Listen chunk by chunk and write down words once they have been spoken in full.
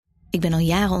Ik ben al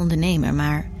jaren ondernemer,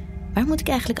 maar waar moet ik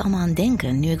eigenlijk allemaal aan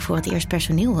denken nu ik voor het eerst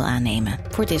personeel wil aannemen,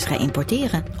 voor het eerst ga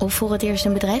importeren of voor het eerst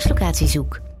een bedrijfslocatie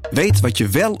zoek? Weet wat je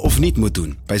wel of niet moet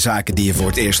doen bij zaken die je voor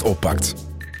het eerst oppakt.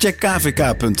 Check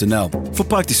kvk.nl voor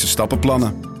praktische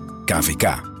stappenplannen.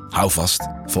 KVK, hou vast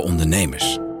voor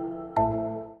ondernemers.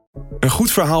 Een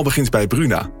goed verhaal begint bij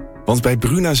Bruna. Want bij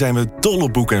Bruna zijn we dol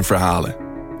op boeken en verhalen.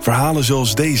 Verhalen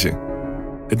zoals deze.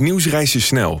 Het nieuws reist je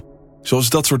snel, zoals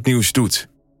dat soort nieuws doet.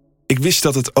 Ik wist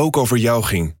dat het ook over jou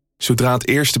ging, zodra het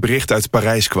eerste bericht uit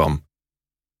Parijs kwam.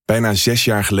 Bijna 6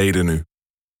 jaar geleden nu.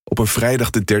 Op een vrijdag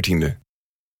de 13e.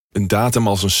 Een datum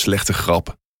als een slechte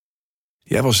grap.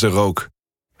 Jij was er ook,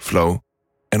 Flo.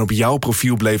 En op jouw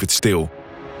profiel bleef het stil.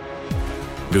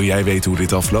 Wil jij weten hoe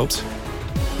dit afloopt?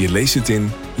 Je leest het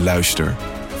in Luister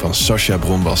van Sascha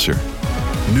Bronwasser.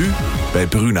 Nu bij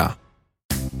Bruna.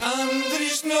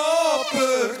 Andries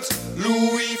Noppert,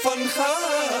 Louis van Gaal.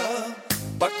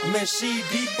 Pak Messi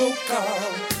die bokaal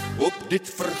op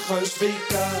dit verguisd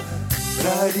WK.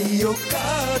 Radio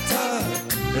Qatar,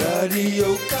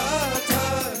 Radio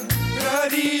Qatar,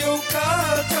 Radio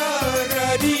Qatar,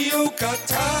 Radio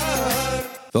Qatar.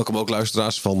 Welkom ook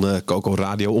luisteraars van Coco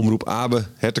Radio, Omroep Abe,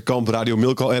 Hertenkamp, Radio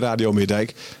Milko en Radio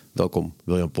Meerdijk. Welkom,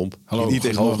 William Pomp. Hallo. Hier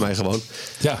tegenover mij gewoon.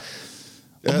 Ja.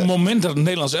 Op het moment dat het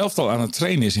Nederlands elftal aan het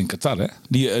trainen is in Qatar, hè,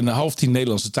 die een 9:30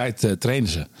 Nederlandse tijd trainen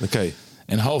ze. Oké.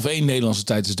 En 12:30 Nederlandse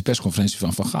tijd is de persconferentie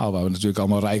van Gaal, waar we natuurlijk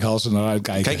allemaal rijkhalsen naar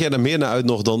uitkijken. Kijk jij daar meer naar uit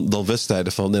nog dan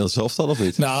wedstrijden van Nederlands elftal of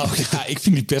niet? Nou ja, ik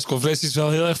vind die persconferenties wel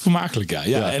heel erg vermakelijk.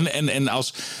 Ja. En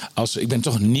als ik ben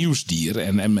toch een nieuwsdier.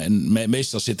 En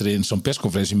meestal zit er in zo'n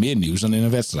persconferentie meer nieuws dan in een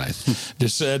wedstrijd.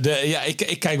 Dus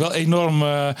ik kijk wel enorm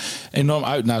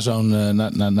uit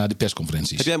naar die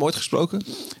persconferenties. Heb jij hem ooit gesproken?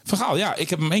 Van Gaal, ja. Ik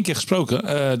heb hem 1 keer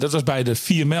gesproken. Dat was bij de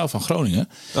 4 mijl van Groningen.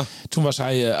 Oh. Toen was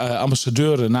hij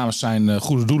ambassadeur namens zijn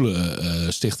Goede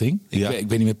Doelen Stichting. Ik weet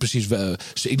niet meer precies.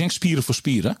 Ik denk Spieren voor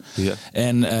Spieren. Ja.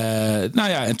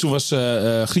 En toen was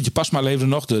Grietje Pasma leefde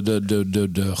nog.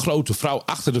 De grote vrouw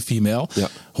achter de 4 mijl. Ja.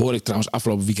 Hoor ik trouwens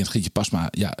afgelopen weekend Grietje Pasma.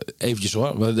 Ja, eventjes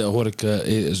hoor. Hoor ik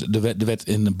de wet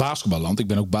in basketballand. Ik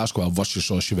ben ook basketbalwatcher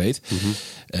zoals je weet. Mm-hmm.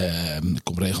 Ik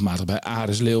kom regelmatig bij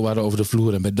Aris Leeuwarden over de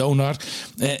vloer en bij Donar.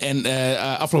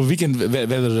 Afgelopen weekend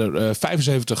werden er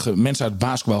 75 mensen uit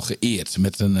basketbal geëerd.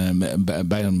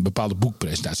 Bij een bepaalde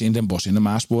boekpresentatie in Den Bosch in de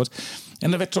Maaspoort.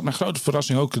 En er werd tot mijn grote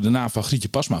verrassing ook de naam van Grietje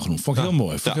Pasma genoemd. Vond ik heel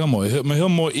mooi. Een heel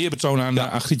mooi eerbetoon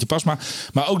aan Grietje Pasma.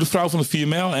 Maar ook de vrouw van de 4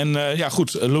 mijl. En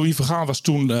Louis van Gaal was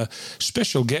toen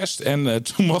special guest. En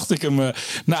toen mocht ik hem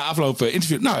na afloop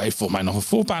interviewen. Nou, hij heeft volgens mij nog een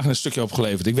voorpagina stukje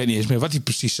opgeleverd. Ik weet niet eens meer wat hij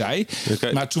precies zei.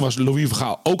 Okay. Maar toen was Louis van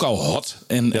Gaal ook al hot.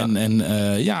 Het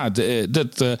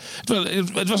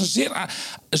was een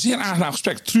zeer aangenaam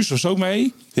gesprek. Truus was ook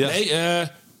mee. Ja.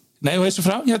 Nee, hoe heet zijn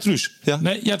vrouw? Ja, Truus. Ja.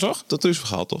 Nee, ja, toch? Dat Truus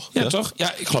verhaal, toch? Ja, toch?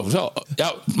 Ja, ik geloof het wel.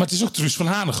 Ja, maar het is ook Truus van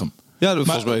Hanegem. Ja,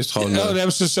 volgens mij is het gewoon... dan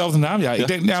hebben ze dezelfde naam. Ja, ik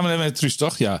denk, maar Truus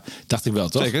toch? Ja, dacht ik wel,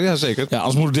 toch? Zeker, ja, zeker. Ja,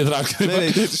 anders moet ik dit eruit knippen.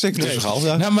 Nee, dit is zeker Truus verhaal,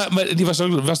 ja. Nou, maar die was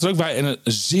er ook bij. En een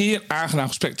zeer aangenaam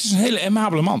gesprek. Het is een hele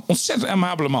amabele man. Ontzettend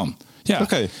amabele man. Ja,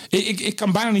 okay. Ik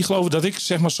kan bijna niet geloven dat ik,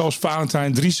 zeg maar, zoals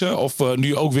Valentijn Driessen of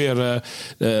nu ook weer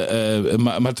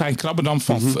Martijn Krabbendam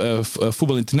van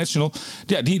Voetbal International.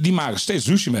 Ja, die maken steeds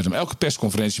ruzie met hem. Elke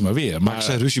persconferentie maar weer. Maakt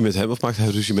zij ruzie met hem of maakt hij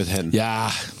ruzie met hen? Ja,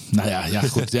 nou ja,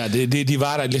 goed. Ja, die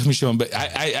waarheid ligt misschien wel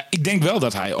ik denk wel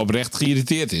dat hij oprecht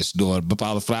geïrriteerd is door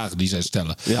bepaalde vragen die zij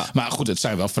stellen. Ja. Maar goed, het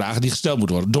zijn wel vragen die gesteld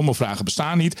moeten worden. Domme vragen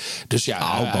bestaan niet. Dus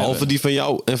ja, behalve die van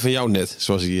jou en van jou net,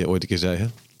 zoals hij ooit een keer zei, hè?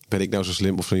 Ben ik nou zo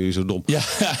slim of zijn jullie zo dom? Ja,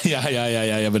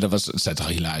 maar dat zijn toch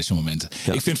hilarische momenten.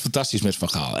 Ja. Ik vind het fantastisch met Van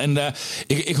Gaal. En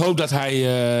ik hoop dat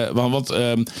hij... Want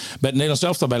bij het Nederlands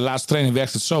elftal, bij de laatste training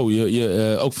werkt het zo.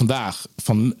 Ook vandaag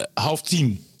van 9:30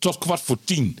 tot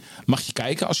 9:15 mag je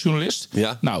kijken als journalist.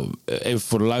 Ja. Nou, even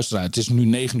voor de luisteraar. Het is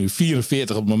nu 9:44 op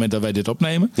het moment dat wij dit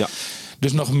opnemen. Ja.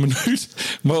 Dus nog een minuut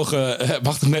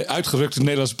mag de uitgerukte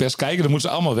Nederlandse pers kijken. Dan moeten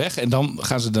ze allemaal weg. En dan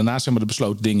gaan ze daarna, zeg maar, de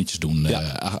besloten dingetjes doen.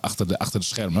 Achter de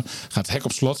schermen. Gaat het hek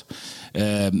op slot.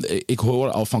 Ik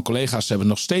hoor al van collega's, ze hebben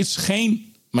nog steeds geen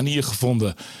manier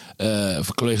gevonden,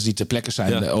 voor collega's die ter plekke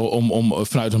zijn, om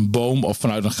vanuit een boom of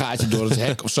vanuit een gaatje door het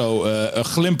hek of zo een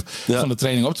glimp van de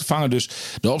training op te vangen. Dus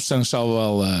de opstelling zal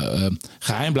wel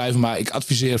geheim blijven. Maar ik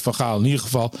adviseer Van Gaal in ieder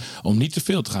geval om niet te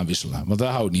veel te gaan wisselen. Want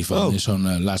daar hou ik niet van in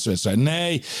zo'n laatste wedstrijd.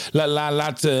 Nee,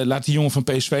 laat die jongen van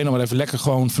PSV nog maar even lekker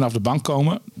gewoon vanaf de bank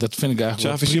komen. Dat vind ik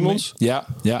eigenlijk Xavi Simons? Ja.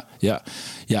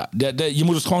 Je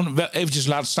moet het gewoon wel eventjes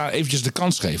laten staan, eventjes de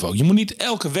kans geven ook. Je moet niet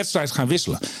elke wedstrijd gaan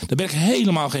wisselen. Daar ben ik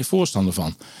helemaal helemaal geen voorstander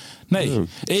van. Nee,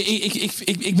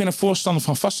 ik ben een voorstander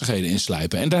van vastigheden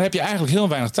inslijpen. En daar heb je eigenlijk heel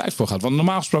weinig tijd voor gehad. Want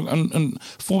normaal gesproken, een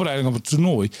voorbereiding op een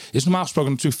toernooi is normaal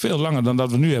gesproken natuurlijk veel langer dan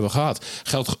dat we nu hebben gehad.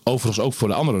 Geldt overigens ook voor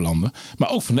de andere landen, maar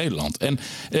ook voor Nederland. En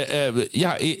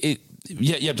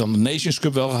je hebt dan de Nations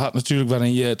Cup wel gehad natuurlijk,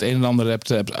 waarin je het een en ander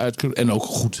hebt uitgevoerd en ook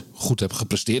goed hebt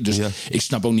gepresteerd. Dus ik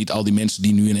snap ook niet al die mensen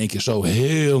die nu in één keer zo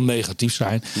heel negatief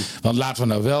zijn. Want laten we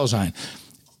nou wel zijn.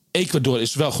 Ecuador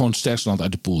is wel gewoon het sterkste land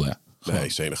uit de pool, hè? Nee,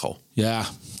 Senegal. Ja,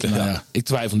 ik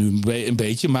twijfel nu een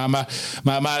beetje.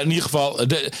 Maar in ieder geval,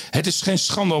 het is geen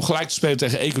schande om gelijk te spelen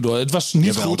tegen Ecuador. Het was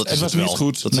niet goed. Het was niet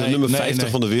goed. Dat is nummer 50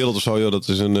 van de wereld of zo. Joh. Dat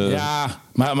is een.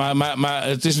 Maar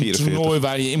het is 44. Een toernooi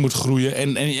waar je in moet groeien.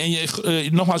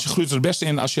 En nogmaals, je groeit er het beste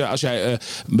in als jij een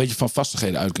beetje van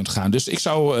vastigheden uit kunt gaan. Dus ik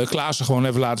zou Klaassen gewoon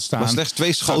even laten staan. Maar slechts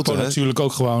 2 schoten. Natuurlijk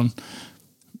ook gewoon.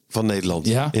 Van Nederland.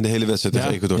 In de hele wedstrijd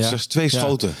tegen Ecuador. Slechts 2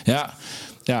 schoten.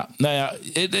 Ja, nou ja,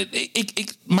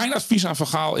 mijn advies aan Van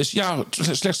Gaal is...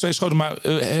 slechts 2 schoten, maar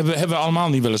hebben we allemaal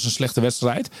niet wel eens een slechte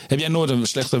wedstrijd? Heb jij nooit een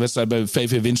slechte wedstrijd bij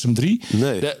VV Winsum 3?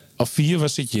 Nee. Of 4, waar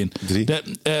zit je in? 3.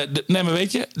 Nee, maar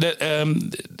weet je...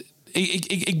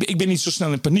 Ik ben niet zo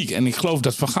snel in paniek. En ik geloof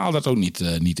dat Van Gaal dat ook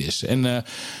niet is. En...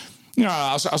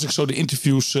 als ik zo de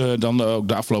interviews dan ook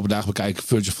de afgelopen dagen bekijk...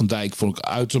 Virgil van Dijk vond ik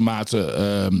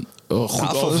uitermate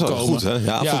goed overkomen. Goed, hè?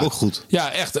 Ja, vond ik ook goed.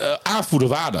 Ja, echt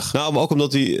aanvoerderwaardig. Nou, maar ook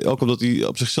omdat hij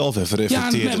op zichzelf even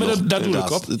reflecteerde. Ja, maar daar doe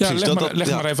ik op. Ja, leg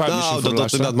maar even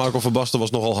uit. Dat Marco van Basten was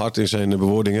nogal hard in zijn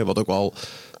bewoordingen. Wat ook wel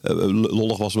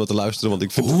lollig was om naar te luisteren. Want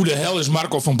ik vind... Hoe de hel is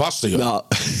Marco van Basten, joh? Nou...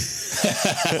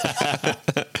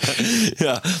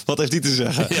 wat heeft hij te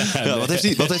zeggen?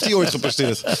 Wat heeft hij ooit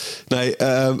gepresteerd? Nee,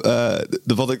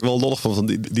 wat ik wel lollig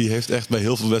van die heeft echt bij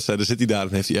heel veel wedstrijden zit hij daar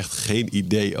en heeft hij echt geen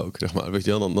idee ook, zeg maar. Weet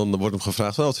je wel? Dan wordt hem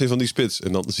gevraagd, wat vind je van die spits?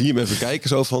 En dan zie je hem even kijken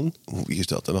zo van, wie is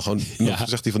dat? En dan gewoon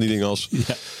zegt hij van die dingen als,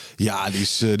 die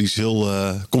is heel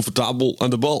comfortabel aan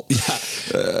de bal.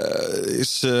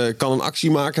 Kan een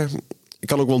actie maken. Ik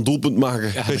kan ook wel een doelpunt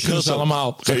maken. Ja, dat kunnen ze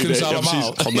allemaal.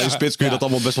 Van mijn spits kun je dat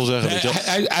allemaal best wel zeggen. Weet je?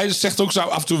 Hij zegt ook zo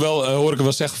af en toe wel, hoor ik hem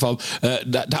wel zeggen van...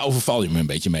 daar overval je me een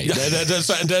beetje mee. Ja.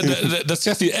 Dat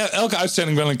zegt hij elke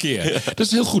uitzending wel een keer. Ja. Dat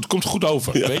is heel goed, komt goed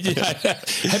over. Ja. Weet je?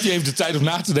 Heb je even de tijd om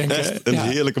na te denken. Echt een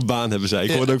heerlijke baan hebben zij.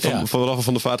 Ik hoorde ook van Rafa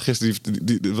van der Vaart gisteren...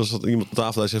 Die was iemand op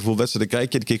tafel, hij zei, hoeveel wedstrijden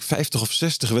kijk je? Die keek 50 of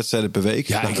 60 wedstrijden per week.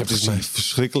 Ja, dat is mij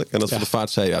verschrikkelijk. En dat Van der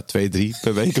Vaart zei, 2, 3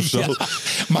 per week of zo. Ja,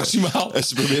 maximaal. En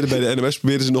ze probeerden bij de NMS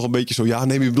probeerden ze nog een beetje zo...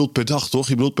 je bedoelt per dag, toch?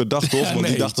 Want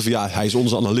die dachten van, hij is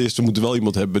onze analist. We moeten wel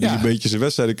iemand hebben die een beetje zijn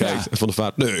wedstrijden kijkt. En Van der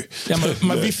Vaart, nee. Ja,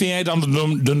 maar wie vind jij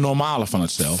dan de normale van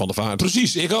het stel? Van der Vaart.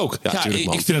 Precies, ik ook. Ja,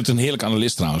 ik vind het een heerlijk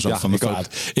analist trouwens, ook Van der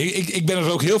Vaart. Ik ben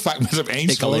het ook heel vaak met hem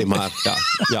eens. Ik alleen maar.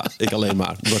 Ik alleen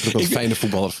maar. Omdat ik ook een fijne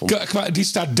voetballer vond. Die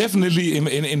staat definitely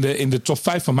in de top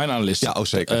 5 van mijn analisten. Ja,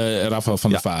 zeker. Rafa van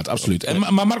der Vaart, absoluut.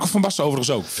 Maar Marco van Basten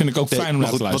overigens ook. Vind ik ook fijn om naar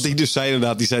te luisteren. Wat hij dus zei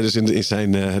inderdaad, die zei dus in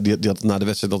zijn... Die had na de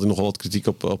wedstrijd dat hij nogal wat kritiek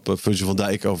op Virgil van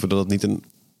Dijk over dat het niet een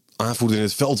aanvoerder in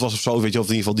het veld was of zo, weet je, of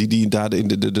in ieder geval die daar in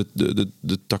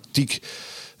de tactiek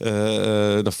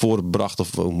naar voren bracht,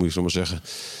 of hoe moet je zo maar zeggen.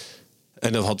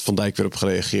 En dan had Van Dijk weer op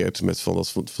gereageerd met van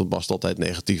dat Van Basten altijd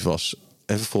negatief was.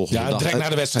 En vervolgens direct na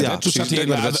de wedstrijd. Ja, toen zat hij in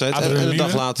de wedstrijd. En een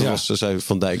dag later zei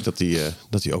Van Dijk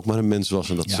dat hij ook maar een mens was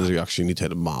en dat zijn reactie niet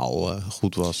helemaal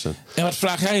goed was. En wat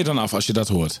vraag jij je dan af als je dat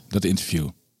hoort, dat interview?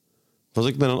 Wat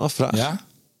ik me dan afvraag? Ja?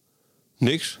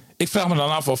 Niks. Ik vraag me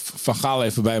dan af of Van Gaal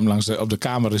even bij hem op de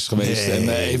kamer is geweest. En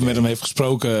even met hem heeft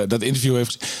gesproken. Dat interview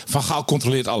heeft... Van Gaal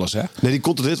controleert alles, hè? Nee, die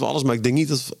controleert wel alles. Maar ik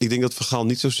denk dat Van Gaal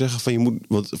niet zou zeggen van je moet...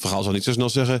 Want Van Gaal zou niet zo snel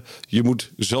zeggen... Je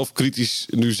moet zelf kritisch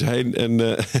nu zijn en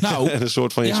een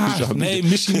soort van je excuus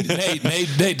aanbieden.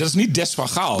 Nee, dat is niet des Van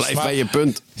Gaal. Blijf bij je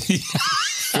punt.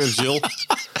 Virgil.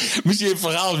 Misschien heeft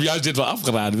Van Gaal juist dit wel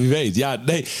afgeraden, wie weet. Ja,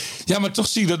 maar toch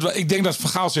zie ik dat... Ik denk dat Van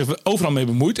Gaal zich overal mee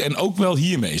bemoeit. En ook wel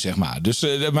hiermee, zeg maar. Dus,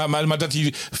 maar dat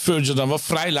hij Virgil dan wel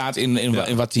vrij laat in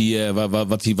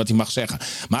wat hij mag zeggen.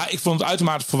 Maar ik vond het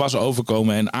uitermate volwassen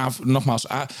overkomen. En nogmaals,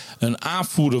 een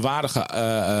aanvoerderwaardige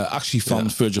actie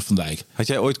van Virgil van Dijk. Had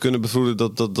jij ooit kunnen bevroeden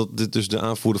dat dit dus de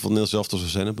aanvoerder van Nederlands elftal zou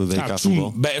zijn op een WK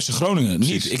voetbal? Toen bij FC Groningen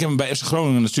niet. Ik heb hem bij FC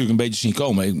Groningen natuurlijk een beetje zien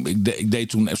komen. Ik deed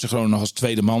toen FC Groningen nog als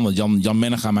tweede man. Want Jan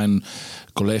Mennega, mijn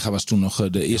collega, was toen nog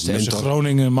de eerste FC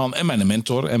Groningen man. En mijn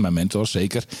mentor,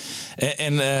 zeker.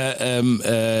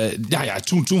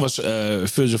 Toen was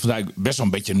Virgil van Dijk best wel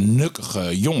een beetje een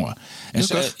nukkige jongen.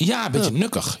 Een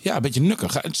beetje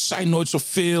nukkig. Het zei nooit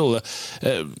zoveel.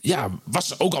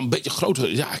 Was ook al een beetje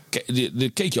groter. Ja,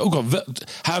 keek je ook al wel.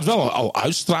 Hij had wel al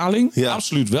uitstraling. Ja.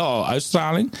 Absoluut wel al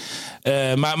uitstraling.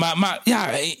 Maar ja,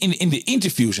 in de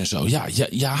interviews en zo, ja,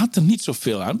 je had er niet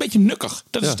zoveel aan. Een beetje nukkig.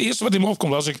 Dat is het eerste wat in me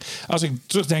opkomt als ik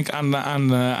terugdenk aan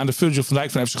de Virgil van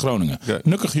Dijk van FC Groningen. Ja.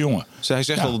 Nukkige jongen. Zij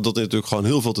zegt al dat hij natuurlijk gewoon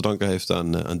heel veel te danken heeft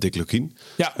aan Dick Lukkien.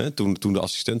 Ja. Toen de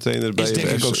assistent-trainer bij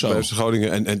FC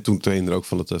Groningen en toen trainer ook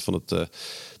van het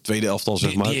tweede elftal,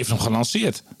 zeg maar. Die heeft hem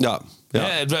gelanceerd. Ja.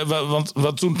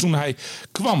 Want toen hij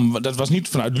kwam, dat was niet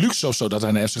vanuit luxe of zo dat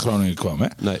hij naar FC Groningen kwam, hè?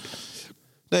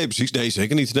 Nee, precies. Nee,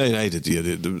 zeker niet.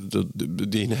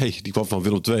 Die kwam van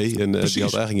Willem II en die had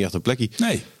eigenlijk niet echt een plekje.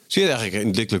 Nee. Zie je eigenlijk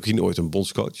in Dick Lukkien ooit een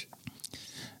bondscoach?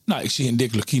 Nou, ik zie in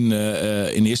Dick Lukkien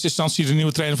in eerste instantie de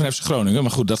nieuwe trainer van FC Groningen.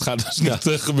 Maar goed, dat gaat dus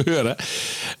niet gebeuren.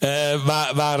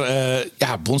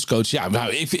 Bondscoach. Ja,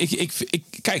 nou, ik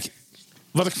kijk.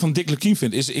 Wat ik van Dick Lukkien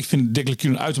vind, is ik vind Dick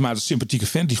Lukkien een uitermate sympathieke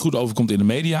vent die goed overkomt in de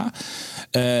media.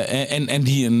 En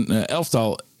die een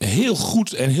elftal heel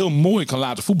goed en heel mooi kan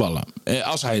laten voetballen.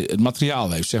 Als hij het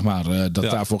materiaal heeft, zeg maar, dat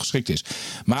daarvoor geschikt is.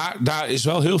 Maar daar is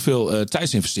wel heel veel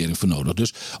tijdsinvestering voor nodig.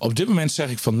 Dus op dit moment zeg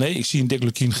ik van nee, ik zie in Dick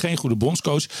Lukkien geen goede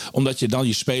bondscoach. Omdat je dan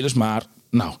je spelers maar,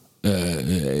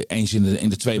 eens in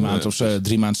de 2 maanden of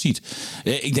 3 maanden ziet.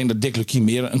 Ik denk dat Dick Lukkien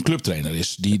meer een clubtrainer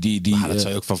is. Maar dat zou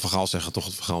je ook van Vergaal zeggen, toch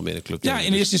het Vergaal meer een clubtrainer. Ja,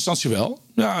 in eerste instantie wel.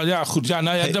 Ja, goed. Ja,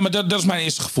 maar dat is mijn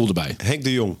eerste gevoel erbij. Henk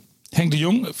de Jong. Henk de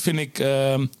Jong vind ik...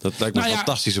 dat lijkt me een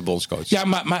fantastische bondscoach. Ja,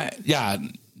 maar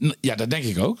dat denk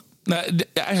ik ook. Nou,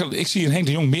 eigenlijk, ik zie in Henk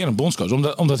de Jong meer een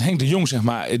bondscoach. Omdat Henk de Jong, zeg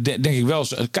maar, denk ik wel...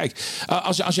 Kijk,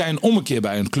 als jij een ommekeer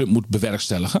bij een club moet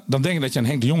bewerkstelligen... dan denk ik dat je aan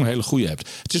Henk de Jong een hele goede hebt.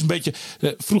 Het is een beetje...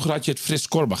 vroeger had je het Frits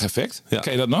Korbach effect. Ja.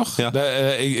 Ken je dat nog? Ja.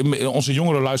 Onze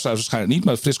jongere luisteraars waarschijnlijk niet.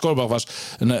 Maar Frits Korbach was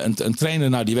een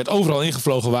trainer... die werd overal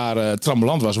ingevlogen waar het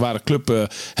trammeland was. Waar de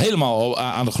club helemaal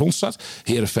aan de grond staat.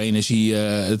 Heerenveen is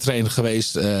hij trainer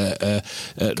geweest. De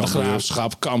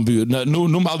Graafschap, Cambuur.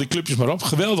 Noem al die clubjes maar op.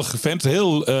 Geweldige vent.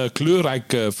 Heel...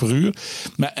 kleurrijk figuur.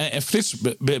 En Frits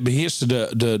beheerste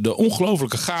de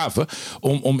ongelofelijke gave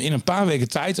om in een paar weken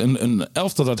tijd een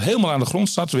elftal dat helemaal aan de grond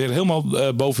staat weer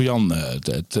helemaal boven Jan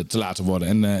te laten worden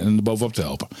en er bovenop te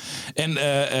helpen. En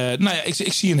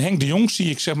ik zie in Henk de Jong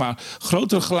zeg maar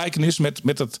grotere gelijkenis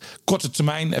met het korte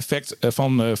termijn effect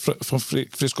van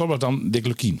Frits Korbach dan Dick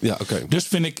Lukkien. Ja, okay. Dus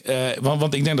vind ik,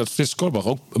 want ik denk dat Frits Korbach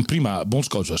ook een prima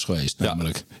bondscoach was geweest,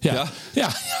 namelijk. Ja.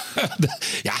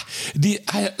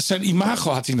 Zijn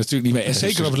imago had hij natuurlijk niet meer. En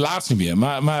zeker op het laatst niet meer.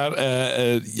 Maar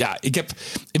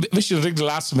wist je dat ik de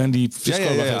laatste ben die Frits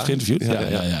Korbach heeft geïnterviewd?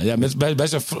 Ja.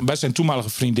 Bij zijn toenmalige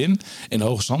vriendin in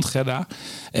Hoge Zand, Gerda.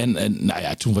 En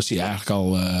toen was hij eigenlijk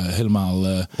al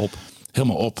helemaal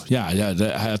op. Ja,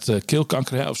 hij had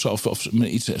keelkanker, hè, of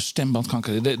iets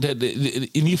stembandkanker. In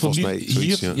ieder geval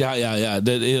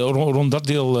hier. Rond dat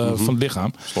deel van het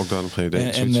lichaam. Spok daar nog geen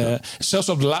idee. Zelfs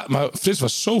maar Frits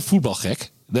was zo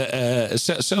voetbalgek.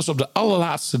 Zelfs op de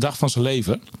allerlaatste dag van zijn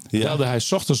leven belde hij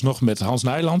 's ochtends nog met Hans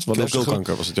Nijland.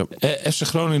 Keelkanker was het, FC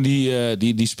Groningen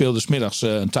die speelde 's middags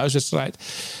een thuiswedstrijd.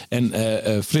 En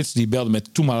Frits die belde met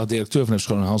de toenmalige directeur van FC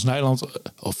Groningen, Hans Nijland.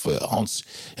 Hans,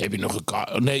 heb je nog een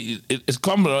kaart? Nee, het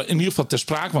kwam er in ieder geval ter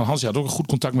sprake, want Hans had ook een goed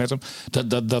contact met hem.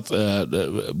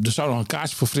 Er zou nog een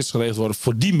kaartje voor Frits geregeld worden.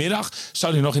 Voor die middag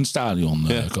zou hij nog in het stadion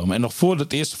komen. En nog voor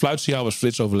het eerste fluitsignaal was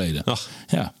Frits overleden. Ach.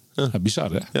 Ja.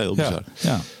 Bizar, hè? Ja, heel bizar.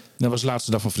 Ja. Dat was de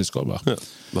laatste dag van Frits Korbach. Ja,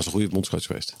 was een goede bondscoach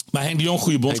geweest. Maar Henk de Jong,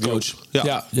 goede bondscoach.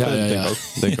 Ja.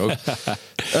 Denk ook.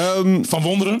 Van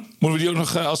Wonderen, moeten we die ook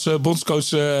nog als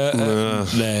bondscoach...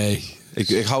 nee.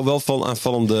 Ik hou wel van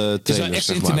aanvallende trainers. Het is wel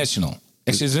ex-international.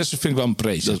 Ex-international vind ik wel een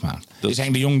praise, zeg maar. Is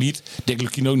Henk de Jong niet, Dick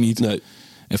Lukkien ook niet. Nee.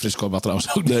 En Frits Korbach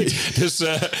trouwens ook niet.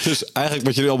 Dus eigenlijk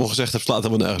wat je nu allemaal gezegd hebt slaat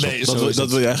helemaal nergens op. Dat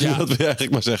wil je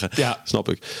eigenlijk maar zeggen. Ja. Snap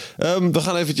ik. We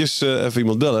gaan eventjes even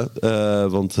iemand bellen.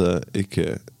 Want ik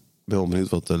ben wel benieuwd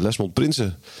wat Lesmond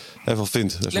Prinsen ervan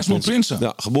vindt. Lesmond Prinsen?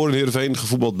 Ja, geboren in Heerenveen.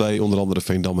 Gevoetbald bij onder andere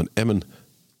Veendam en Emmen.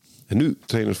 En nu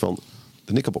trainer van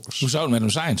de Knickerbockers. Hoe zou het met hem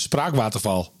zijn?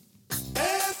 Spraakwaterval.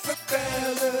 Even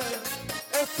bellen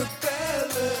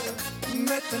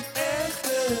met een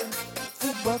echte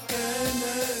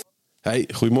voetbalkenner. Hey,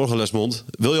 goedemorgen Lesmond.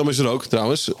 William is er ook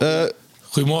trouwens.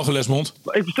 Goedemorgen Lesmond.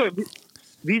 Even sorry,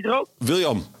 wie is er ook?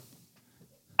 William.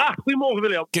 Goedemorgen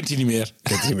William. Kent hij niet meer.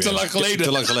 Te lang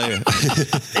geleden.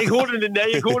 Ik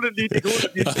hoorde het niet.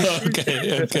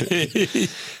 Oké.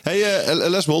 Hey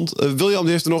Lesmond, William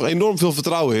die heeft er nog enorm veel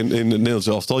vertrouwen in het Nederlands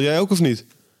elftal. Jij ook of niet?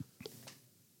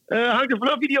 Hangt er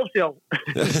vanaf wie die opstelt.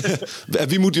 En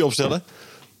wie moet hij opstellen?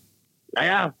 Nou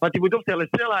ja, wat hij moet opstellen is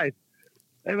snelheid.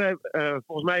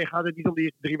 Volgens mij gaat het niet om de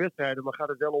eerste 3 wedstrijden, maar gaat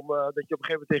het wel om dat je op een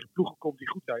gegeven moment tegen ploegen komt die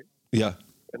goed zijn. Ja.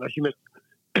 En als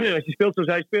je speelt zoals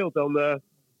hij speelt, dan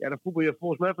voetbal je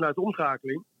volgens mij vanuit de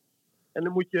omschakeling. En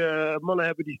dan moet je mannen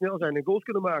hebben die snel zijn en goals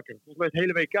kunnen maken. Volgens mij het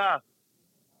hele WK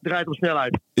draait om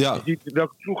snelheid. Ja. Je ziet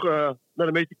welke ploegen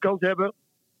de meeste kans hebben.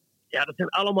 Ja, dat zijn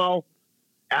allemaal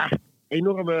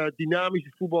enorme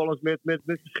dynamische voetballers met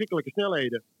verschrikkelijke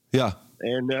snelheden. Ja.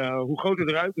 En hoe groter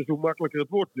de ruimte is, hoe makkelijker het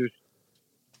wordt. Dus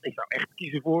ik zou echt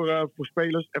kiezen voor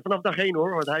spelers. En vanaf dag 1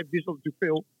 hoor, want hij wisselt natuurlijk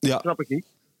veel. Ja. Dat snap ik niet.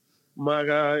 Maar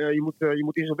je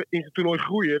moet in zijn toernooi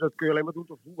groeien. Dat kun je alleen maar doen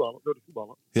door de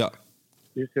voetballen. Ja.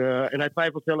 Dus, en hij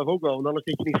twijfelt zelf ook wel. Want anders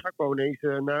zit je niet Gakpo ineens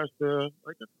naast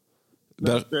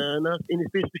in de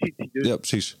spitspositie. Dus, Ja,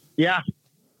 precies. ja.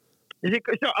 Dus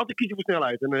ik zou altijd kiezen voor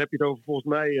snelheid. En dan heb je het over volgens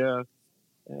mij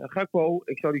Gakpo.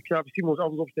 Ik zou die Xavi Simons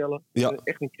altijd opstellen. Ja.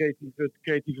 Echt een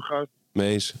creatieve gast.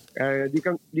 Mee eens.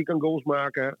 Die kan goals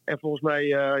maken. En volgens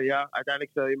mij, uiteindelijk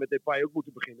zou je met Depay ook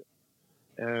moeten beginnen.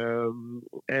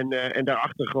 En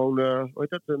daarachter gewoon,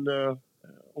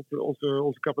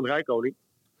 onze kap- en rijkoning.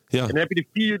 Ja. En dan heb je de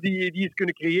 4 die het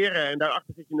kunnen creëren. En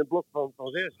daarachter zit je in een blok van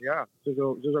 6. Ja,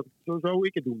 zo zou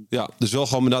ik het doen. Ja, dus wel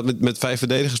gewoon inderdaad met 5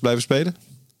 verdedigers blijven spelen?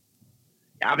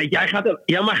 Ja, weet je, hij gaat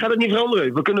het niet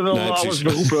veranderen. We kunnen wel alles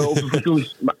beroepen op de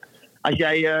fatsoens. Maar als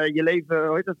jij je leven,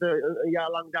 een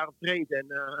jaar lang daarop traint. En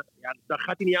dan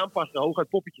gaat hij niet aanpassen. Hooguit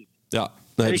poppetjes. Ja,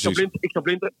 nee, en precies.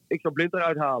 ik zou blind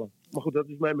eruit halen. Maar goed, dat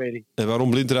is mijn mening. En waarom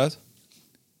blind eruit?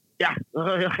 Ja,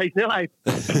 geen snelheid.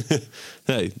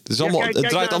 Nee, het, is allemaal, het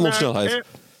draait allemaal op snelheid.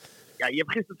 Je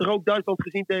hebt gisteren toch ook Duitsland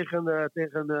gezien tegen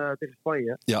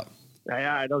Spanje. Ja. Nou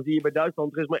ja, dan zie je bij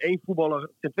Duitsland, er is maar 1 voetballer. Er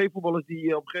zijn 2 voetballers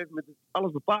die op een gegeven moment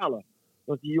alles bepalen.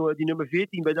 Dat is die nummer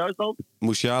 14 bij Duitsland.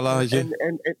 Musiala had je.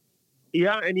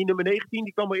 En die nummer 19,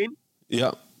 die kwam erin.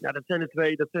 Ja. Ja, dat zijn de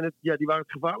 2. Die waren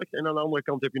het gevaarlijkst. En aan de andere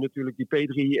kant heb je natuurlijk die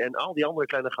P3 en al die andere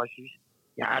kleine gastjes.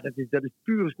 Ja, dat is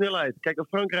pure snelheid. Kijk naar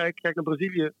Frankrijk, kijk naar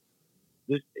Brazilië.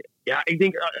 Dus ja, ik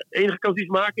denk, de enige kans die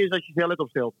ze maken is als je snelheid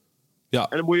opstelt. Ja.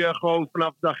 En dan moet je gewoon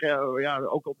vanaf de dag,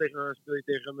 ook al speel je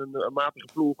tegen een matige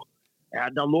ploeg. Ja,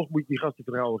 dan nog moet je die gasten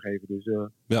vertrouwen geven. Dus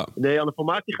nee, aan de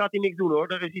formatie gaat hij niks doen hoor.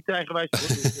 Daar is hij te eigenwijs voor.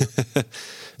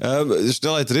 Dus, de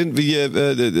snelheid erin.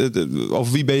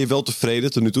 Over wie ben je wel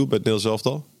tevreden tot nu toe bij het Nederlands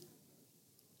elftal?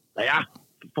 Nou ja,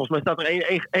 volgens mij staat er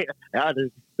één.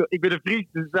 Ik ben een Fries,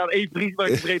 dus er staat 1 Fries waar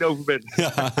ik tevreden over ben.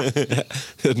 Ja,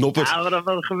 Noppert. Ja, maar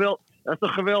dat is geweldig. Dat is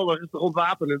toch geweldig? Dat is toch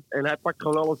ontwapenend? En hij pakt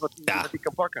gewoon alles wat hij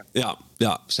kan pakken.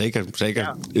 Ja, zeker.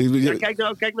 Ja. Kijk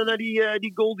nou naar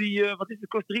die goal die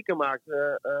Costa Rica maakt.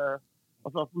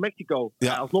 Of Mexico.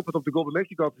 Ja. Als Noppert op de goal bij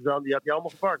Mexico had gestaan, die had hij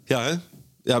allemaal gepakt. Ja, hè?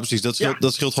 Ja, precies. Dat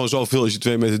scheelt gewoon zoveel als je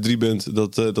 2,3 meter bent.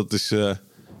 Dat is...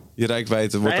 je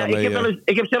reikwijdte wordt daarmee...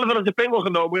 Ik heb zelf wel eens een pengel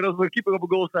genomen. En als er een keeper op een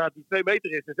goal staat die 2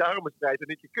 meter is en zijn armen strijdt, dan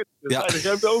denk je kut. Dan sta je de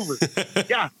ruimte over.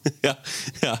 Ja.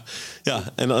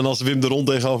 En als Wim de Rond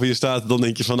tegenover je staat, dan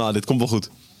denk je van, dit komt wel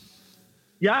goed.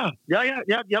 Ja,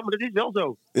 maar dat is wel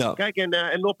zo. Ja. Kijk,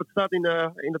 en Noppert staat in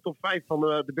de top 5 van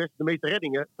de meeste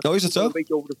reddingen. Oh, is dat zo? Een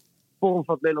beetje over de vorm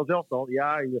van het Nederlands elftal.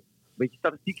 Ja, een beetje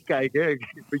statistieken kijken,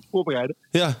 een beetje voorbereiden.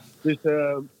 Ja. Dus,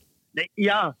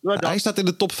 hij staat in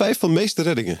de top 5 van de meeste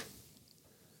reddingen.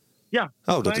 Ja,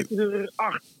 dat is er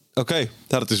 8. Oké,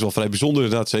 dat is wel vrij bijzonder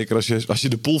inderdaad. Zeker als je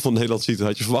de pool van Nederland ziet, dan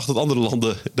had je verwacht dat andere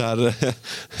landen daar...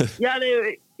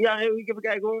 ik heb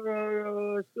kijken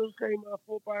hoor. Speelschema,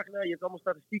 voorpagina, je hebt allemaal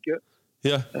statistieken.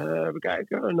 Ja. Even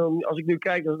kijken. En dan, als ik nu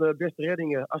kijk naar de beste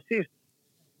reddingen, assist.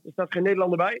 Er staat geen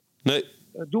Nederlander bij. Nee.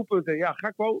 Doelpunten,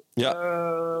 Gakpo. Ja.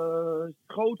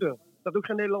 Schoten, er staat ook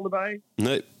geen Nederlander bij.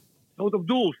 Nee. Schoten op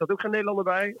doel, staat ook geen Nederlander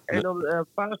bij. En dan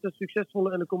pasen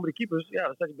succesvolle en dan komen de keepers. Ja,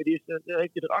 dan staat hij bij de eerste, heeft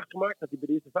hij er 8 gemaakt, staat hij bij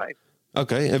de eerste 5.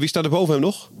 Oké, en wie staat er boven hem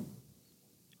nog?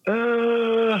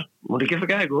 Moet ik even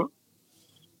kijken hoor.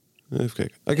 Even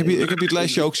kijken. Ik heb hier het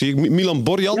lijstje ook, zie ik. Milan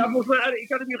Borjan. Ja, volgens mij, ik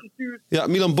had hem hier gestuurd. Ja,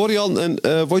 Milan Borjan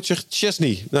en Wojciech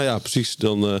Szczesny. Nou ja, precies.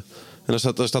 En dan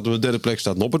staat op de 3e plek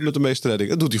Noppert met de meeste redding.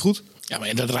 Dat doet hij goed. Ja, maar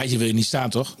in dat rijtje wil je niet staan,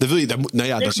 toch? Dat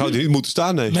zou hij niet moeten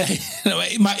staan, nee.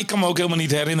 Nee, maar ik kan me ook helemaal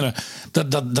niet herinneren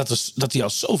dat hij al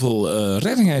zoveel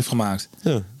reddingen heeft gemaakt.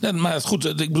 Ja. Maar goed,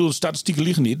 ik bedoel, de statistieken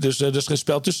liegen niet. Dus er is geen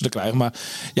spel tussen te krijgen. Maar,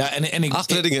 ja, en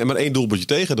 8 reddingen en maar 1 doelpuntje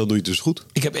tegen, dan doe je het dus goed.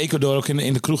 Ik heb Ecuador ook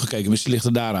in de kroeg gekeken. Misschien ligt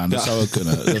het daaraan. Dat zou ook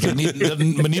kunnen. Dat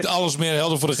me niet alles meer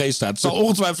helder voor de geest staat. Het zal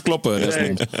ongetwijfeld kloppen,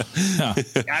 Desmond.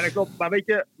 Ja, dat klopt. Maar weet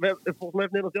je, volgens mij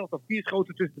heeft Nederland zelf al 4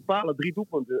 schoten tussen de palen, 3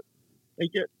 doelpunten.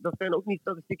 Weet je, dat zijn ook niet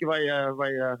statistieken waar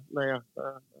je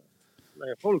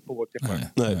vrolijk voor wordt, zeg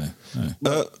maar. Nee.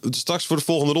 Straks voor de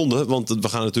volgende ronde, want we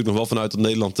gaan natuurlijk nog wel vanuit dat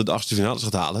Nederland de 8e finales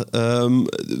gaat halen.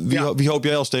 Wie hoop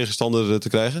jij als tegenstander te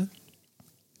krijgen?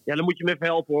 Ja, dan moet je me even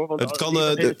helpen hoor. Want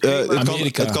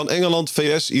het kan Engeland,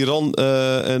 VS, Iran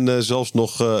en zelfs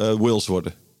nog Wales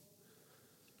worden.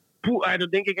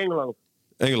 Dat denk ik Engeland.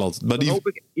 Engeland. Maar Dan hoop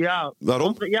ik,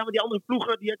 Waarom? Ja, maar die andere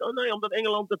ploegen, omdat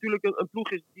Engeland natuurlijk een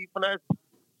ploeg is die vanuit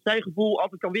zijn gevoel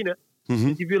altijd kan winnen.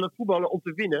 Dus die willen voetballen om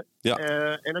te winnen. Ja.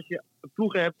 En als je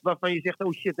ploegen hebt waarvan je zegt,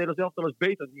 oh shit, Nederland zelf is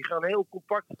beter. Die gaan heel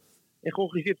compact en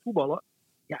georganiseerd voetballen.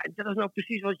 Ja, en dat is nou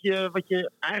precies wat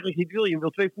je eigenlijk niet wil. Je wil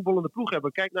 2 voetballende ploegen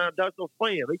hebben. Kijk naar Duitsland en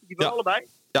Spanje. Weet je, die willen allebei.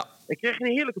 Ja. Dan krijg je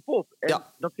een heerlijke pot. En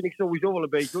dat vind ik sowieso wel een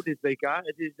beetje, hoor, dit WK.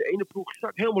 Het is de ene ploeg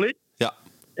zakt helemaal in. Ja.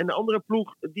 En de andere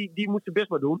ploeg, die moet zijn best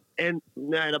maar doen. En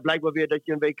dat blijkt wel weer dat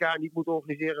je een WK niet moet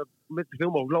organiseren met zoveel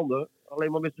mogelijk landen.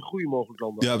 Alleen maar met zo goede mogelijk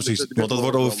landen. Ja, precies. Want dat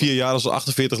wordt over 4 jaar, als er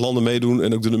 48 landen meedoen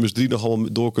en ook de nummers 3 nog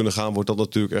allemaal door kunnen gaan, wordt dat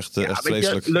natuurlijk echt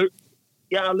vreselijk. Leuk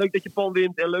dat Japan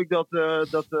wint en leuk dat een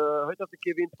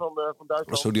keer wint van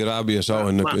Duitsland. Saudi-Arabië zo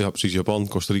en precies, Japan,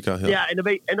 Costa Rica. Ja, en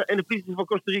de verliezers van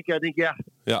Costa Rica, denk ik,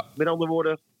 met andere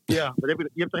woorden, je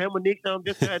hebt er helemaal niks aan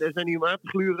wedstrijden. Er zijn niet om aan te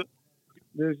gluren.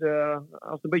 Dus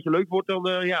als het een beetje leuk wordt, dan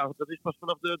dat is pas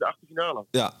vanaf de achterfinale.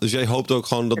 Ja, dus jij hoopt ook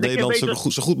gewoon dat Nederland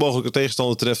zo goed mogelijk een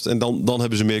tegenstander treft en dan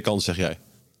hebben ze meer kans, zeg jij?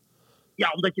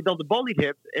 Ja, omdat je dan de bal niet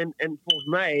hebt. En volgens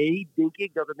mij denk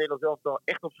ik dat het Nederlands elftal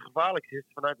echt op zijn gevaarlijkst is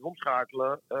vanuit het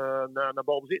omschakelen naar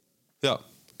balbezit. Ja.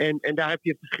 En daar heb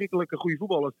je verschrikkelijke goede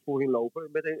voetballers voor in lopen.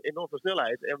 Met een enorme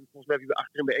snelheid. En volgens mij heb je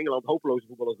achterin bij Engeland hopeloze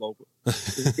voetballers lopen.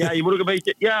 Dus ja, je moet ook een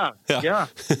beetje... Ja.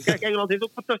 Kijk, Engeland heeft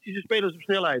ook fantastische spelers op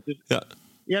snelheid. Dus dan,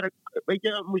 weet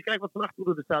je, moet je kijken wat van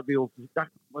achteren er staat bij ons. Dus ik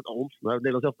dacht, wat ons? Nou,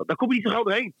 Nederland zelf. Daar kom je niet zo gauw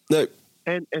doorheen. Nee.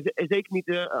 En zeker niet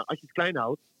als je het klein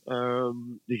houdt.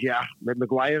 Dus ja, met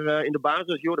Maguire in de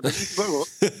basis, joh, daar ben ik niet zo bang, hoor.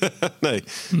 Nee.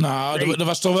 Nou, er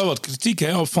was toch wel wat kritiek,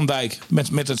 hè, op Van Dijk.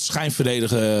 Met het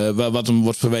schijnverdedigen wat hem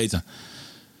wordt verweten.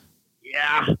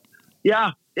 Ja.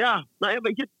 Nou ja,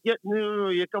 weet je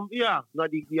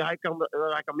kan,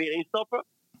 hij kan meer instappen.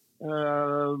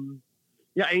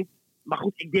 Maar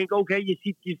goed, ik denk ook, hè, je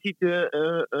ziet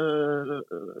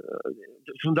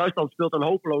zo'n Duitsland speelt dan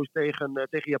hopeloos tegen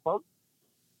Japan.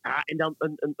 Ja, en dan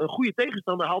een goede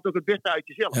tegenstander haalt ook het beste uit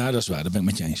jezelf. Ja, dat is waar. Dat ben ik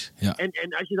met je eens. Ja.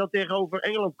 En als je dan tegenover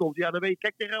Engeland komt, dan weet je,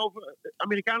 kijk tegenover...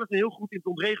 Amerikanen zijn heel goed in het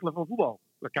ontregelen van voetbal.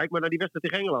 Maar kijk maar naar die wedstrijd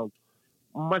tegen Engeland.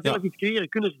 Maar zelf iets creëren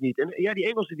kunnen ze niet. En die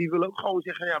Engelsen die willen ook gewoon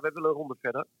zeggen, wij willen een ronde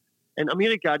verder. En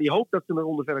Amerika die hoopt dat ze een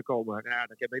ronde verder komen. Ja, dan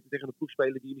kan je beter tegen een ploeg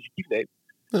spelen die initiatief neemt.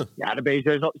 Ja, dan ben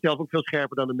je zelf ook veel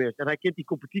scherper dan de meest. En hij kent die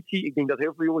competitie. Ik denk dat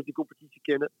heel veel jongens die competitie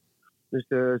kennen. Dus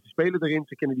ze spelen erin,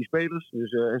 ze kennen die spelers.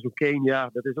 Dus, en zo'n Kane,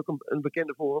 dat is ook een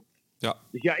bekende voor hem. Ja.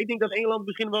 Dus ja, ik denk dat Engeland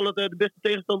misschien wel de beste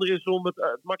tegenstander is om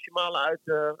het maximale uit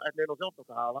Nederland zelf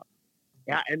te halen.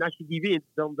 Ja, en als je die wint,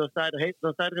 dan sta je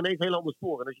er ineens heel anders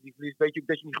voor. En als je die verliest, weet je ook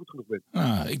dat je niet goed genoeg bent.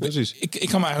 Ik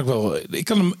kan me eigenlijk wel...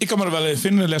 Ik kan me er wel in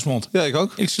vinden, Lesmond. Ja, ik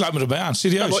ook. Ik sluit me erbij aan,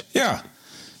 serieus. Ja.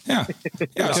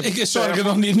 Ik zorg er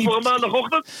nog niet... Voor een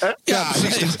maandagochtend? Hè? Ja,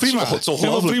 prima. Het is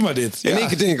ongelooflijk. Prima dit. Ja. In één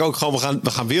keer denk ik ook gewoon, we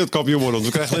gaan wereldkampioen worden.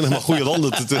 Want we krijgen alleen nog maar goede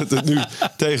landen nu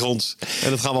tegen ons. En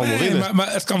dat gaan we allemaal winnen.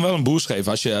 Maar het kan wel een boost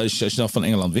geven als je dan van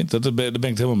Engeland wint. Daar ben ik het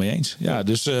helemaal mee eens. Ja,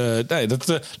 dus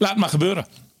laat maar gebeuren.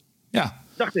 Ja.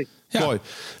 Dacht ik. Ja. Mooi.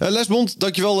 Lesbond,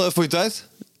 dankjewel voor je tijd.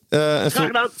 En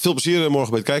veel plezier morgen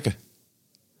bij het kijken.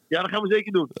 Ja, dat gaan we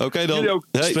zeker doen. Oké dan. Jullie ook.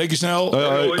 Hey. Spreek je snel.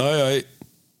 Hoi.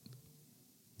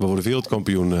 We worden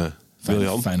wereldkampioen,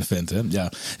 William. Fijne vent, hè?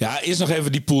 Ja, eerst nog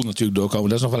even die pool natuurlijk doorkomen.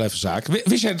 Dat is nog wel even zaak.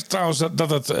 Wist jij trouwens dat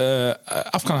het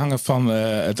af kan hangen van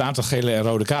het aantal gele en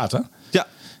rode kaarten? Ja.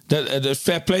 Het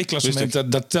fair play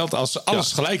klassement, dat telt als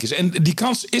alles gelijk is. En die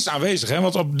kans is aanwezig, hè?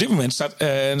 Want op dit moment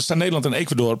staan Nederland en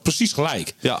Ecuador precies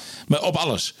gelijk. Ja. Maar op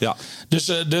alles. Ja. Dus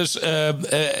heb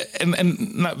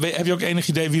je ook enig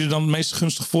idee wie er dan het meest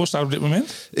gunstig voor staat op dit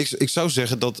moment? Ik zou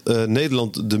zeggen dat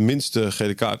Nederland de minste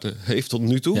gele kaarten heeft tot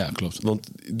nu toe. Ja, klopt. Want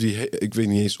ik weet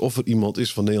niet eens of er iemand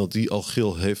is van Nederland die al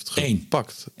geel heeft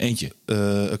gepakt. Eentje.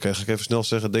 Oké, ga ik even snel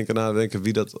zeggen. Nadenken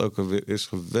wie dat ook alweer is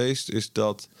geweest. Is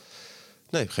dat...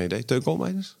 Nee, geen idee. Teun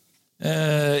Koolmeijers? Ik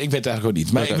weet het eigenlijk ook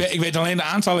niet. Maar ik weet alleen de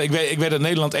aantallen. Ik weet dat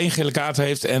Nederland 1 gele kaart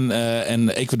heeft en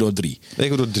Ecuador 3.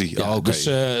 Ecuador 3, ja, oké.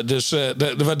 Dus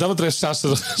wat dat betreft staat ze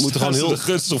er heel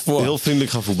gunstig voor. Heel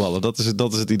vriendelijk gaan voetballen. Dat is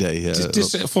het idee. Het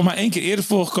is voor mij 1 keer eerder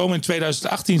voorgekomen. In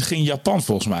 2018 ging Japan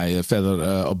volgens mij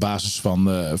verder op basis van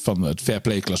het fair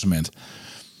play klassement.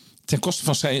 Ten koste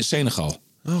van Senegal.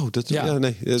 Oh,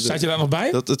 nee. Staat je daar nog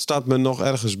bij? Het staat me nog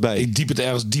ergens bij. Ik diep het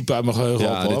ergens diep uit mijn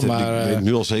geheugen op. Maar ik weet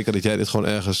nu al zeker dat jij dit gewoon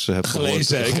ergens hebt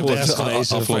gelezen. Ik heb het ergens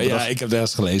gelezen. Ja, ik heb het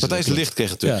ergens gelezen. Matthijs de Ligt kreeg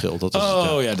natuurlijk geel. Dat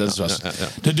was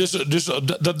het. Dus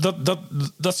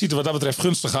dat ziet er wat dat betreft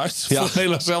gunstig uit. Voor het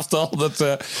Nederlands elftal.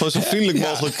 Gewoon zo vriendelijk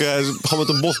mogelijk. Gewoon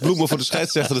met een bos bloemen voor de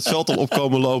scheidsrechter het veld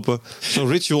opkomen lopen. Zo'n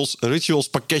rituals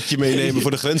pakketje meenemen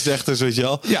voor de grensrechters, weet je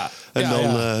wel.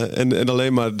 En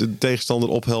alleen maar de tegenstander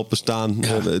ophelpen staan.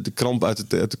 de kramp uit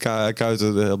de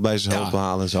kuiten bij zijn helpen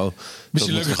halen en zo.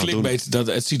 Misschien leuke clickbait.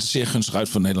 Het ziet er zeer gunstig uit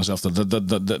voor Nederlands elftal.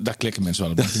 Daar klikken mensen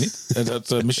wel op, denk je niet?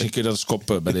 Misschien kun je dat als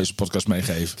kop bij deze podcast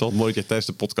meegeven. Het is wel mooi dat je tijdens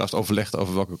de podcast overlegt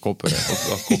over welke kop.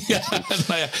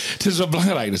 Het is wel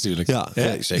belangrijk natuurlijk. Ja,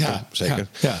 zeker.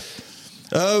 Ja.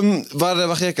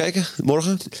 Waar ga jij kijken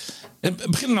morgen? Het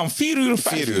begint dan om 4 uur of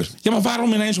 5 4 uur. Ja, maar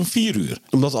waarom ineens om 4 uur?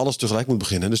 Omdat alles tegelijk moet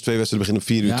beginnen. Dus 2 wedstrijden beginnen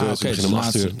om 4 uur, 2 beginnen om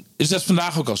 8 uur. Is dat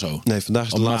vandaag ook al zo? Nee, vandaag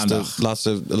is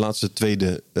de laatste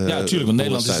tweede. Ja, natuurlijk. Want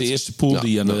Nederland is de eerste pool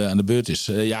die aan de beurt is.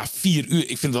 4 uur.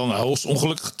 Ik vind het wel een hoogst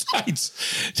ongelukkige tijd.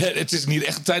 Het is niet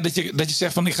echt een tijd dat je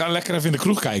zegt van ik ga lekker even in de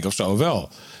kroeg kijken of zo. Wel.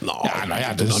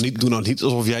 Doe nou niet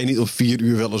alsof jij niet om 4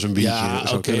 uur wel eens een biertje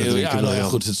zou kunnen drinken.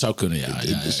 Goed, het zou kunnen.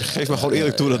 Dus geef maar gewoon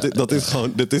eerlijk toe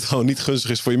dat dit gewoon niet gunstig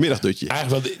is voor je middagdutje.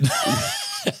 Eigenlijk wel.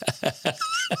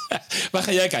 Waar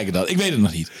ga jij kijken dan? Ik weet het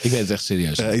nog niet. Ik weet het echt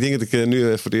serieus. Ik denk dat ik nu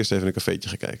voor het eerst even een cafeetje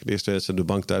ga kijken. De eerste wedstrijd de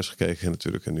bank thuis gekeken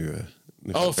natuurlijk. En nu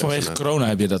vanwege corona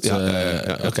heb je dat.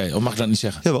 Oké, mag ik dat niet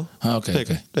zeggen? Jawel. Oké.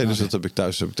 Nee, dus dat heb ik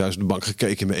thuis op de bank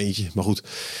gekeken in mijn eentje. Maar goed.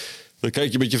 Dan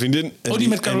kijk je met je vriendin.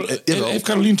 Heeft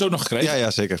Carolien het ook nog gekregen?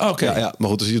 Ja, zeker. Okay. Ja, maar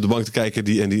goed, dan zie je op de bank te kijken.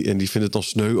 Die vindt het dan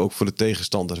sneu, ook voor de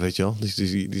tegenstanders, weet je wel.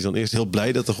 Die is dan eerst heel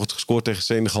blij dat er wordt gescoord tegen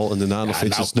Senegal. En daarna nog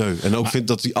vindt ze het sneu. En ook vindt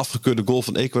dat die afgekeurde goal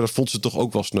van Ecuador, vond ze toch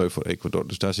ook wel sneu voor Ecuador.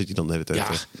 Dus daar zit je dan de hele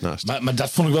tijd naast. Maar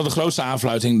dat vond ik wel de grootste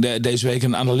aanfluiting. Deze week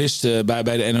een analist bij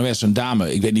de NOS, een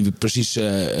dame. Ik weet niet precies.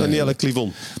 Danielle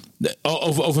Clivon.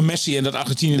 Over Messi en dat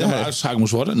Argentinië dan uitgeschakeld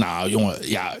moest worden. Nou, jongen,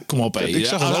 kom op. Ik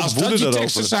zag een hoop woede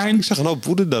daarover. Ik zag een hoop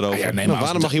woede daarover.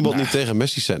 Waarom mag iemand niet tegen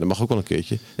Messi zijn? Dat mag ook wel een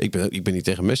keertje. Ik ben niet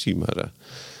tegen Messi, maar...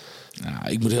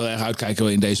 ik moet heel erg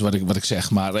uitkijken in deze wat ik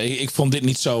zeg. Maar ik vond dit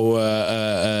niet zo...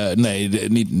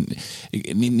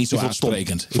 niet zo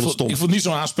aansprekend. Ik vond niet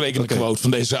zo'n aansprekende quote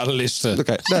van deze analisten.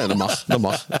 Oké, nee, dat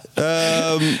mag.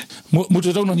 Moeten we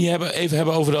het ook nog niet even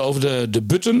hebben over de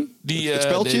button? Het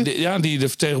speltje? Die de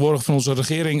vertegenwoordiger van onze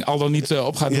regering al dan niet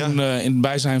op gaat doen... in het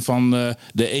bijzijn van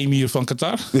de emir van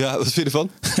Qatar. Ja, wat vind je ervan?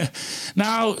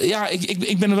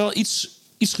 Ik ben er wel iets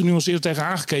genuanceerd tegen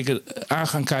aan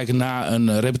gaan kijken naar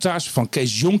een reportage van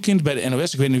Kees Jonkind bij de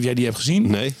NOS. Ik weet niet of jij die hebt gezien.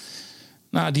 Nee.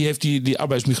 Nou, die heeft die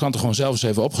arbeidsmigranten gewoon zelf eens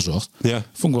even opgezocht. Ja.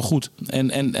 Vond ik wel goed.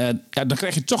 En dan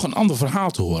krijg je toch een ander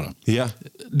verhaal te horen. Ja.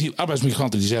 Die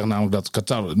arbeidsmigranten die zeggen namelijk dat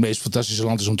Qatar het meest fantastische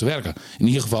land is om te werken. In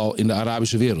ieder geval in de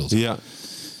Arabische wereld. Ja.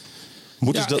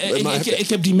 Ik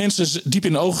heb die mensen diep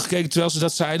in de ogen gekeken terwijl ze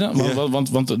dat zeiden.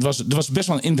 Want het was best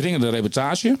wel een indringende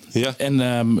reportage. Ja.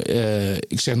 En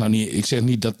ik zeg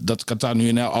niet dat Qatar nu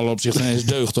in alle opzichten is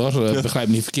deugd, hoor. Begrijp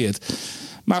me niet verkeerd.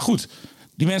 Maar goed,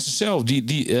 die mensen zelf,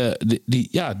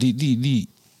 die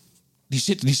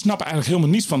snappen eigenlijk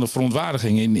helemaal niets van de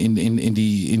verontwaardiging in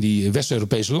die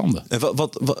West-Europese landen. En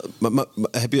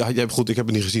goed, ik heb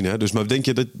het niet gezien, hè? Dus, maar denk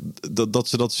je dat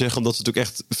ze dat zeggen omdat ze het ook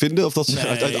echt vinden? Of dat ze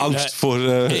uit angst voor...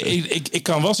 Ik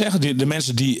kan wel zeggen, de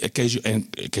mensen die...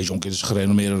 Kees Jonk is een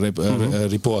gerenommeerde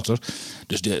reporter.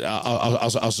 Dus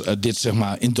als dit zeg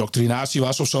maar indoctrinatie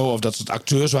was of zo... of dat het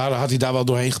acteurs waren, had hij daar wel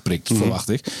doorheen geprikt, verwacht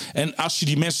ik. En als je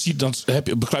die mensen ziet, dan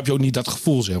begrijp je ook niet dat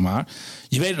gevoel, zeg maar.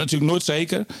 Je weet het natuurlijk nooit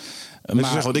zeker...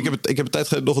 Maar ik heb een tijd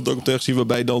geleden nog een documentaire gezien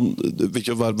waarbij dan, weet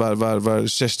je, waar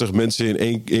 60 mensen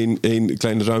in één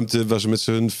kleine ruimte, waar ze met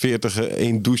z'n 40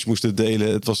 één douche moesten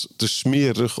delen. Het was te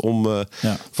smerig om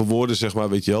voor woorden, zeg maar,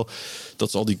 weet je wel.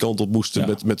 Dat ze al die kant op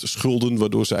moesten met schulden,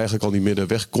 waardoor ze eigenlijk al niet meer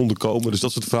weg konden komen. Dus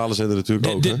dat soort verhalen zijn er natuurlijk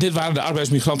ook. Dit waren de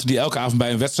arbeidsmigranten die elke avond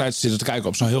bij een wedstrijd zitten te kijken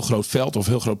op zo'n heel groot veld of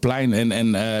heel groot plein.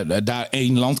 En daar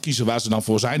één land kiezen waar ze dan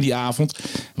voor zijn die avond.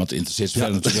 Want het interesseert ze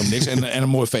verder natuurlijk helemaal niks. En een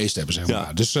mooi feest hebben, zeg maar.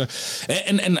 Ja. Dus,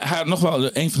 nog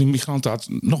wel, een van die migranten had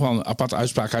nog wel een aparte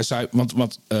uitspraak. Hij zei,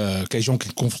 want Kees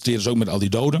Jonk confronteerde ze ook met al die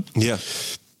doden. Ja.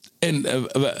 En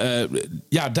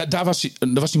daar was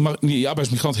die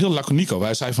arbeidsmigrant heel laconiek over.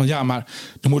 Hij zei van maar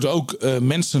er moeten ook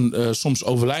mensen soms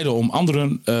overlijden om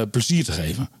anderen plezier te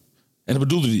geven. En dat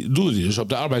bedoelde hij dus op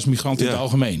de arbeidsmigranten in het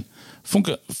algemeen. Vond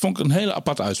ik een hele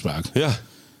aparte uitspraak. Ja.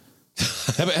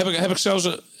 Heb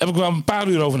ik wel een paar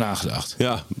uur over nagedacht.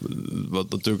 Ja, wat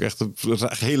natuurlijk echt een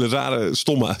hele rare,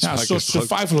 stomme uitspraak is. Een soort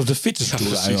survival of the fittest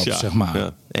zeg maar.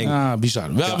 Ja, eng. Ja,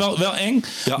 bizar. Wel eng.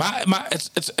 Ja. Maar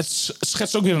het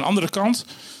schetst ook weer een andere kant.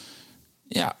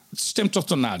 Ja, het stemt toch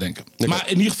tot nadenken. Okay. Maar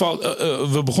in ieder geval,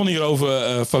 we begonnen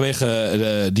hierover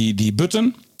vanwege die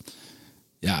button.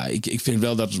 Ja, ik vind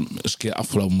wel dat het eens een keer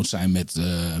afgelopen moet zijn met...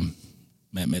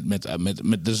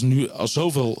 Er is nu al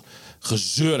zoveel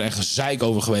gezeur en gezeik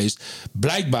over geweest.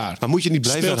 Blijkbaar. Maar moet je niet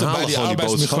blijven speelt het bij die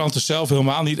arbeidsmigranten zelf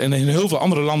helemaal niet. En in heel veel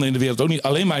andere landen in de wereld ook niet.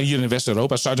 Alleen maar hier in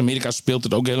West-Europa. Zuid-Amerika speelt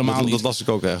het ook helemaal niet. Dat las ik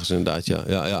ook ergens inderdaad, ja.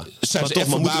 Zijn Maar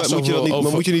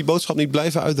toch, moet je die boodschap niet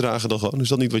blijven uitdragen dan gewoon? Is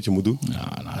dat niet wat je moet doen?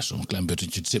 Ja, nou, zo'n klein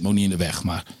buttentje. Het zit me ook niet in de weg.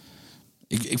 Maar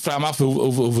ik vraag me af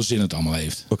hoeveel zin het allemaal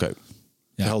heeft. Oké.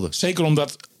 Ja, helder. Zeker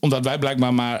omdat wij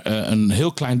blijkbaar maar een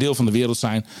heel klein deel van de wereld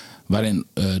zijn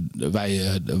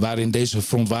waarin deze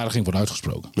verontwaardiging wordt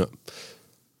uitgesproken. Ja.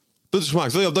 Punt is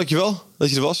gemaakt. William, dankjewel dat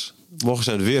je er was. Morgen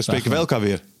zijn we weer. Spreken wij elkaar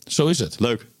weer. Zo is het.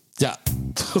 Leuk. Ja,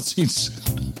 tot ziens.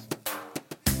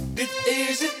 Dit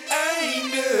is het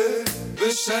einde.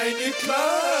 We zijn nu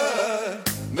klaar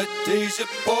met deze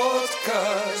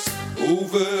podcast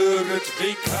over het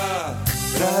WK.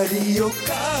 Radio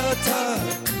Qatar,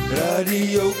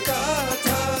 Radio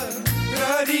Qatar,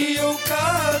 Radio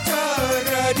Qatar,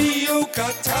 Radio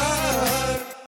Qatar.